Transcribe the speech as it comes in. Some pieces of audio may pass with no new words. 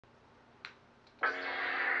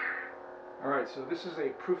Alright, so this is a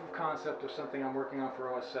proof of concept of something I'm working on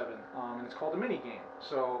for OS 7, and it's called a mini game.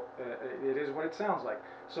 So it is what it sounds like.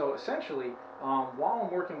 So essentially, while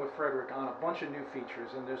I'm working with Fredrik on a bunch of new features,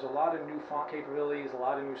 and there's a lot of new font capabilities, a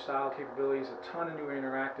lot of new style capabilities, a ton of new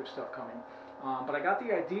interactive stuff coming, but I got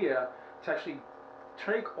the idea to actually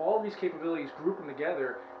take all these capabilities, group them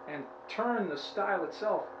together, and turn the style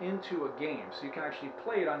itself into a game. So you can actually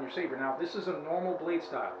play it on your saber. Now, this is a normal blade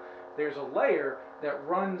style. There's a layer that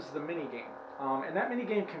runs the mini game, and that mini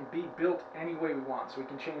game can be built any way we want. So we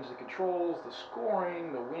can change the controls, the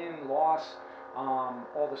scoring, the win, loss,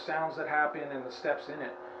 all the sounds that happen, and the steps in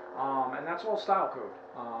it, and that's all style code.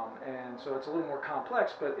 And so it's a little more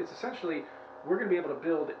complex, but it's essentially we're going to be able to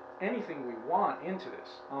build anything we want into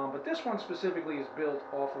this. But this one specifically is built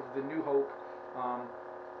off of the New Hope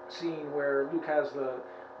scene where Luke has the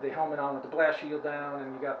helmet on with the blast shield down,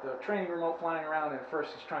 and you got the training remote flying around, and at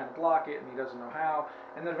first he's trying to block it and he doesn't know how,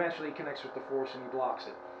 and then eventually he connects with the Force and he blocks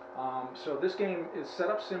it. So this game is set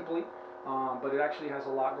up simply, but it actually has a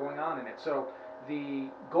lot going on in it. So the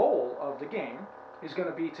goal of the game is going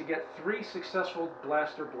to be to get 3 successful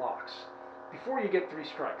blaster blocks before you get 3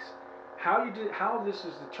 strikes. How this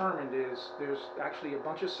is determined is there's actually a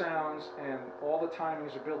bunch of sounds, and all the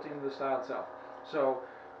timings are built into the style itself. So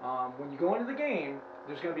when you go into the game,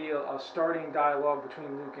 there's going to be a starting dialogue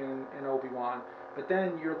between Luke and Obi-Wan, but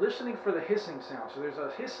then you're listening for the hissing sound. So there's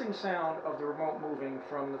a hissing sound of the remote moving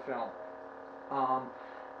from the film.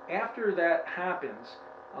 After that happens,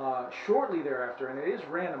 shortly thereafter, and it is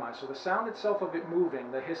randomized, so the sound itself of it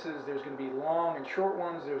moving, the hisses, there's going to be long and short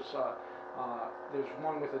ones, there's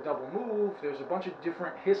one with a double move, there's a bunch of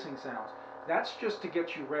different hissing sounds. That's just to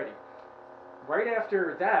get you ready. Right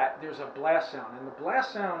after that, there's a blast sound, and the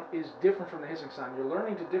blast sound is different from the hissing sound. You're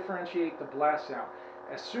learning to differentiate the blast sound.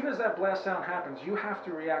 As soon as that blast sound happens, you have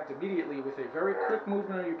to react immediately with a very quick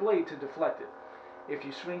movement of your blade to deflect it. If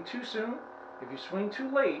you swing too soon, if you swing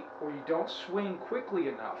too late, or you don't swing quickly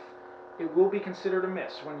enough, it will be considered a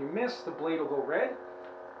miss. When you miss, the blade will go red,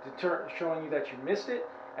 showing you that you missed it,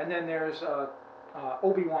 and then there's a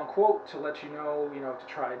Obi-Wan quote to let you know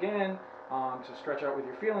to try again, to stretch out with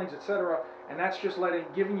your feelings, etc. And that's just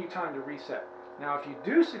giving you time to reset. Now, if you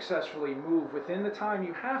do successfully move within the time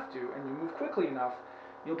you have to, and you move quickly enough,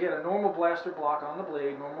 you'll get a normal blaster block on the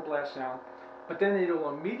blade, normal blast sound, but then it'll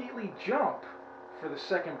immediately jump for the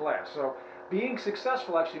second blast. So being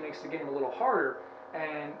successful actually makes the game a little harder,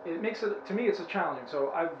 and it makes it, to me, it's a challenging.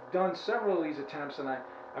 So I've done several of these attempts, and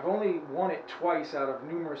I've only won it twice out of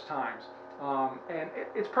numerous times. And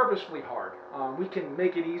it's purposefully hard. We can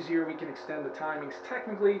make it easier, we can extend the timings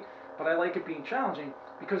technically, but I like it being challenging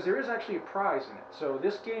because there is actually a prize in it. So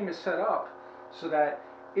this game is set up so that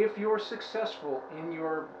if you're successful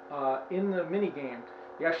in the mini game,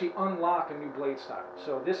 you actually unlock a new blade style.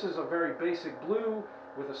 So this is a very basic blue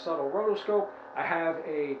with a subtle rotoscope. I have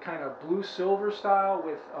a kind of blue-silver style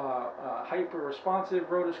with a hyper-responsive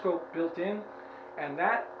rotoscope built in, and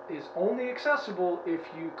that is only accessible if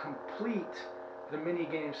you complete the mini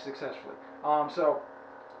game successfully.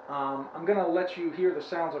 I'm going to let you hear the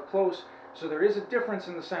sounds up close. So there is a difference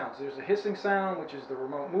in the sounds. There's a hissing sound, which is the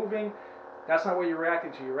remote moving. That's not what you're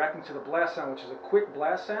reacting to. You're reacting to the blast sound, which is a quick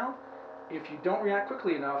blast sound. If you don't react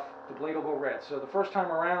quickly enough, the blade will go red. So the first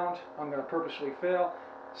time around, I'm going to purposely fail.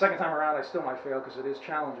 Second time around, I still might fail because it is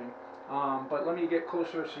challenging. But let me get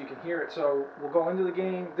closer so you can hear it. So we'll go into the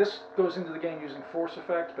game. This goes into the game using force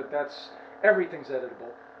effect, but everything's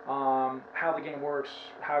editable. How the game works,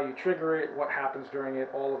 how you trigger it, what happens during it,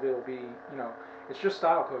 all of it will be, it's just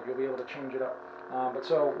style code. You'll be able to change it up. But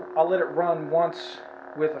so I'll let it run once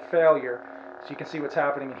with a failure so you can see what's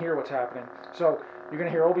happening and hear what's happening. So you're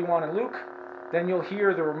going to hear Obi-Wan and Luke, then you'll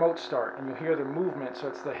hear the remote start and you'll hear the movement. So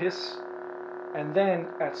it's the hiss. And then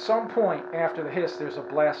at some point after the hiss, there's a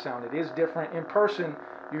blast sound. It is different. In person,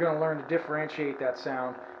 you're going to learn to differentiate that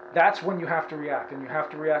sound. That's when you have to react, and you have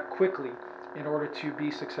to react quickly in order to be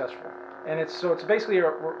successful. And it's basically a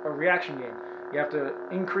reaction game. You have to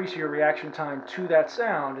increase your reaction time to that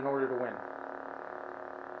sound in order to win.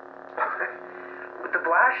 With the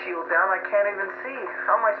blast shield down, I can't even see.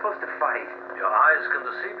 How am I supposed to fight? Your eyes can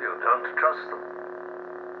deceive you. Don't trust them.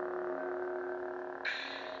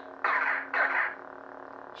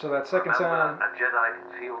 So that second sound, a Jedi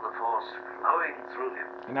can feel the Force flowing through him.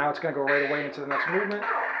 And now it's going to go right away into the next movement,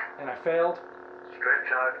 and I failed.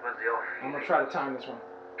 Stretch out with your feet. I'm going to try to time this one.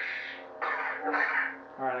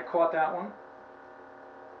 Alright, I caught that one.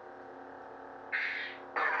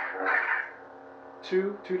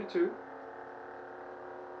 2 to 2.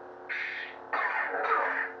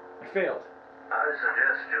 I failed. I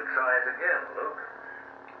suggest you try it again, Luke.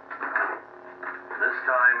 This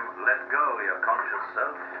time, let go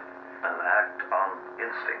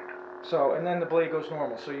So, and then the blade goes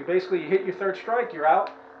normal. So you basically hit your third strike, you're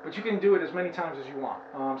out, but you can do it as many times as you want.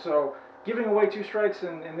 So giving away 2 strikes,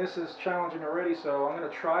 and this is challenging already, so I'm going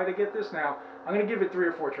to try to get this. Now, I'm going to give it 3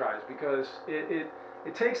 or 4 tries because it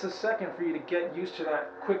takes a second for you to get used to that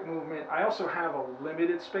quick movement. I also have a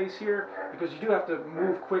limited space here because you do have to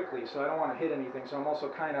move quickly, so I don't want to hit anything, so I'm also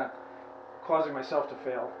kind of causing myself to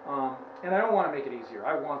fail. And I don't want to make it easier.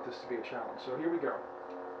 I want this to be a challenge, so here we go.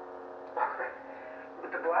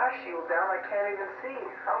 With the blast shield down, I can't even see.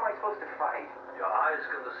 How am I supposed to fight? Your eyes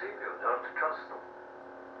can deceive you. Don't trust them.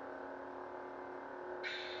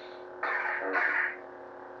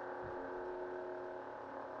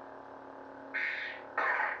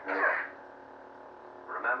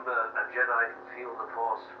 Remember, a Jedi can feel the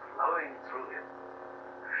Force flowing through him.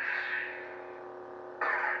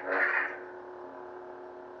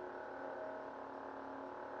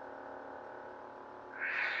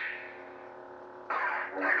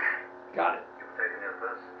 Got it. You've taken your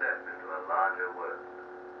first step into a larger world.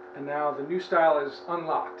 And now the new style is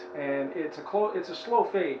unlocked, and it's a slow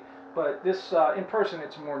fade, but this in person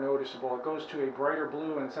it's more noticeable. It goes to a brighter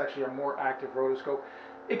blue, and it's actually a more active rotoscope.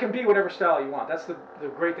 It can be whatever style you want. That's the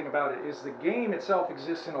great thing about it, is the game itself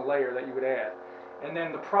exists in a layer that you would add, and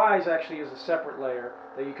then the prize actually is a separate layer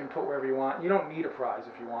that you can put wherever you want. You don't need a prize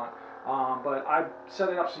if you want, but I set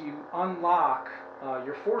it up so you unlock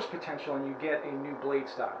your force potential and you get a new blade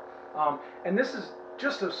style. And this is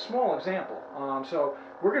just a small example. So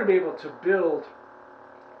we're going to be able to build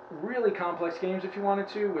really complex games if you wanted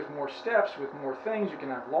to, with more steps, with more things. You can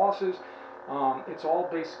have losses. It's all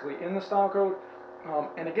basically in the style code.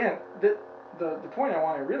 And again, the point I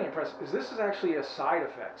want to really impress is this is actually a side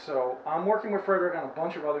effect. So I'm working with Fredrik on a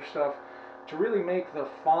bunch of other stuff to really make the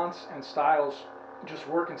fonts and styles just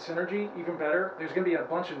work in synergy even better. There's going to be a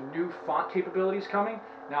bunch of new font capabilities coming.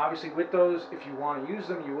 Now obviously with those, if you want to use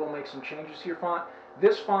them, you will make some changes to your font.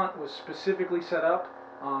 This font was specifically set up,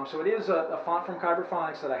 so it is a font from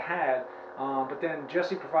KyberPhonics that I had, but then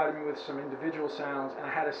Jesse provided me with some individual sounds, and I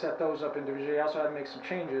had to set those up individually. I also had to make some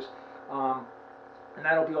changes, and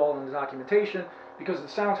that'll be all in the documentation, because the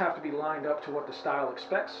sounds have to be lined up to what the style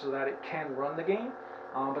expects so that it can run the game.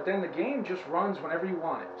 But then the game just runs whenever you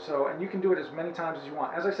want it. So, and you can do it as many times as you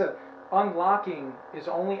want. As I said, unlocking is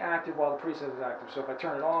only active while the preset is active. So if I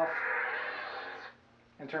turn it off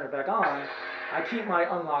and turn it back on, I keep my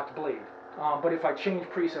unlocked blade. But if I change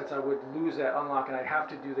presets, I would lose that unlock and I'd have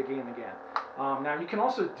to do the game again. Now you can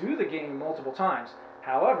also do the game multiple times.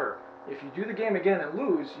 However, if you do the game again and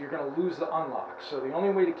lose, you're going to lose the unlock. So the only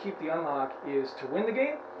way to keep the unlock is to win the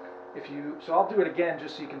game. So I'll do it again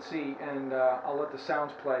just so you can see, and I'll let the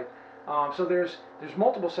sounds play. So there's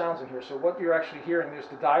multiple sounds in here. So what you're actually hearing, there's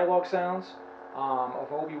the dialogue sounds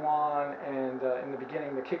of Obi-Wan, and in the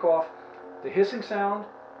beginning, the kickoff. The hissing sound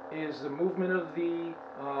is the movement of the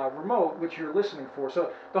remote, which you're listening for.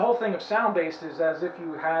 So the whole thing of sound-based is as if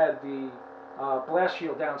you had the blast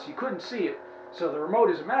shield down, so you couldn't see it. So the remote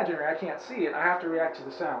is imaginary. I can't see it. I have to react to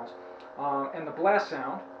the sounds. And the blast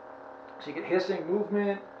sound, so you get hissing,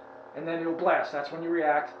 movement, and then it'll blast. That's when you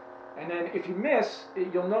react. And then if you miss,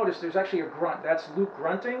 you'll notice there's actually a grunt. That's Luke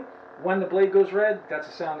grunting. When the blade goes red, that's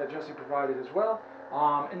a sound that Jesse provided as well.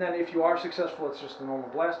 And then if you are successful, it's just the normal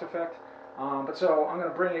blast effect. But so I'm going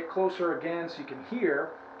to bring it closer again so you can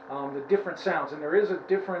hear the different sounds. And there is a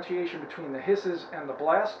differentiation between the hisses and the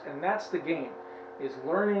blast, and that's the game, is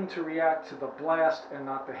learning to react to the blast and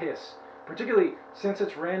not the hiss. Particularly since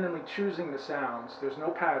it's randomly choosing the sounds, there's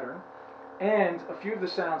no pattern. And a few of the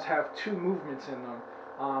sounds have 2 movements in them,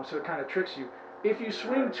 so it kind of tricks you. If you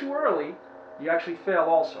swing too early, you actually fail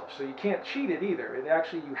also, so you can't cheat it either.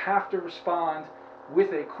 You have to respond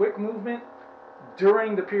with a quick movement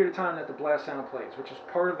during the period of time that the blast sound plays, which is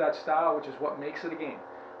part of that style, which is what makes it a game.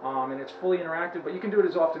 And it's fully interactive, but you can do it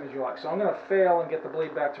as often as you like. So I'm going to fail and get the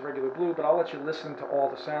blade back to regular blue, but I'll let you listen to all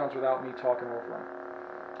the sounds without me talking over them.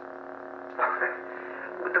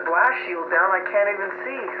 With the blast shield down, I can't even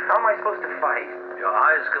see. How am I supposed to fight? Your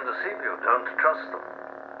eyes can deceive you. Don't trust them.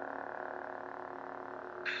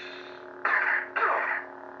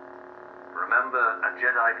 Remember, a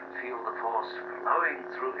Jedi can feel the Force flowing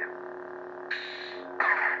through him.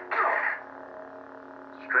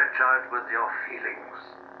 Stretch out with your feelings.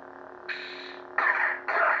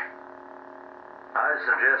 I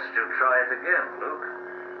suggest you try it again, Luke.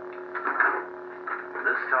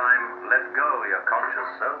 This time, let go your conscious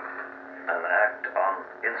self and act on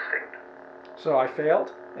instinct. So I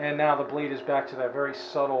failed, and now the blade is back to that very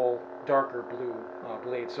subtle, darker blue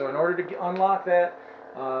blade. So in order to unlock that,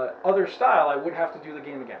 other style, I would have to do the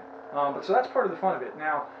game again. But so that's part of the fun of it.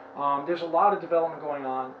 Now, there's a lot of development going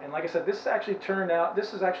on, and like I said, this actually turned out,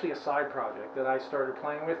 this is actually a side project that I started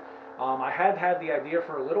playing with. I had the idea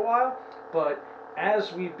for a little while, but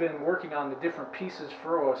as we've been working on the different pieces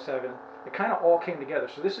for OS 7, it kind of all came together.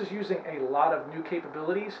 So this is using a lot of new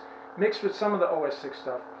capabilities mixed with some of the OS 6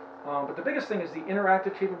 stuff. But the biggest thing is the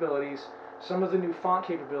interactive capabilities, some of the new font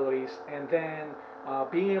capabilities, and then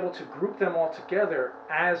being able to group them all together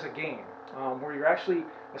as a game, where you're actually,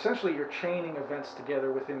 essentially you're chaining events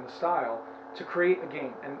together within the style to create a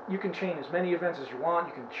game. And you can chain as many events as you want,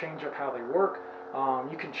 you can change up how they work,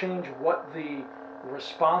 you can change what the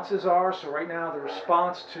responses are. So right now the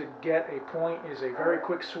response to get a point is a very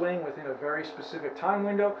quick swing within a very specific time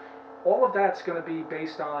window. All of that's going to be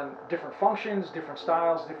based on different functions, different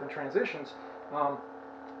styles, different transitions,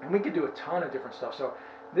 and we could do a ton of different stuff. So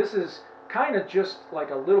this is kind of just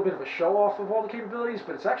like a little bit of a show off of all the capabilities,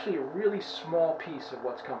 but it's actually a really small piece of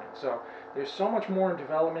what's coming. So there's so much more in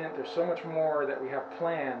development, there's so much more that we have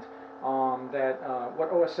planned, that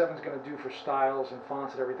what OS 7 is going to do for styles and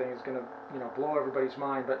fonts and everything is going to, blow everybody's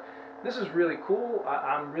mind. But this is really cool.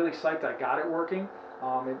 I'm really psyched I got it working.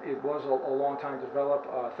 It was a long time to develop.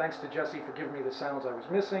 Thanks to Jesse for giving me the sounds I was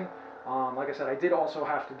missing. Like I said, I did also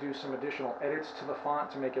have to do some additional edits to the font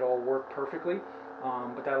to make it all work perfectly,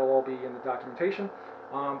 but that'll all be in the documentation.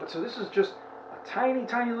 But so this is just a tiny,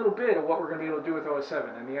 tiny little bit of what we're going to be able to do with OS 7.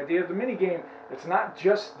 And the idea of the mini game, it's not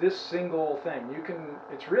just this single thing.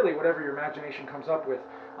 It's really whatever your imagination comes up with.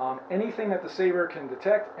 Anything that the Saber can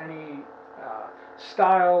detect, any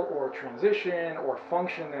style or transition or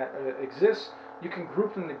function that exists, you can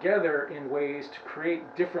group them together in ways to create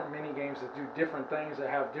different mini games that do different things, that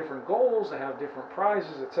have different goals, that have different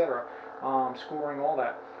prizes, etc., scoring, all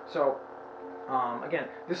that. So again,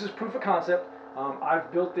 this is proof of concept.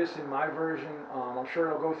 I've built this in my version. I'm sure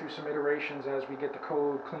it'll go through some iterations as we get the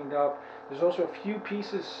code cleaned up. There's also a few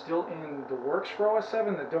pieces still in the works for OS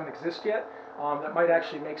 7 that don't exist yet, that might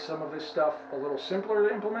actually make some of this stuff a little simpler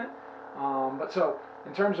to implement. But so,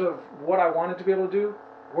 in terms of what I wanted to be able to do,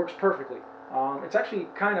 works perfectly. It's actually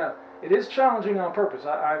it is challenging on purpose.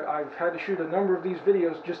 I've had to shoot a number of these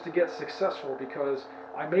videos just to get successful, because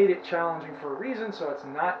I made it challenging for a reason, so it's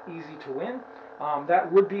not easy to win.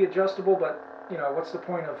 That would be adjustable, but what's the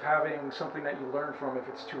point of having something that you learn from if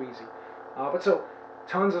it's too easy? But so,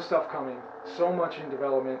 tons of stuff coming, so much in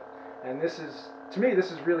development, and this is, to me,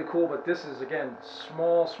 this is really cool, but this is, again,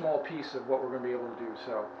 small piece of what we're going to be able to do.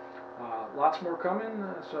 So, lots more coming,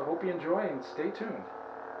 so I hope you enjoy and stay tuned.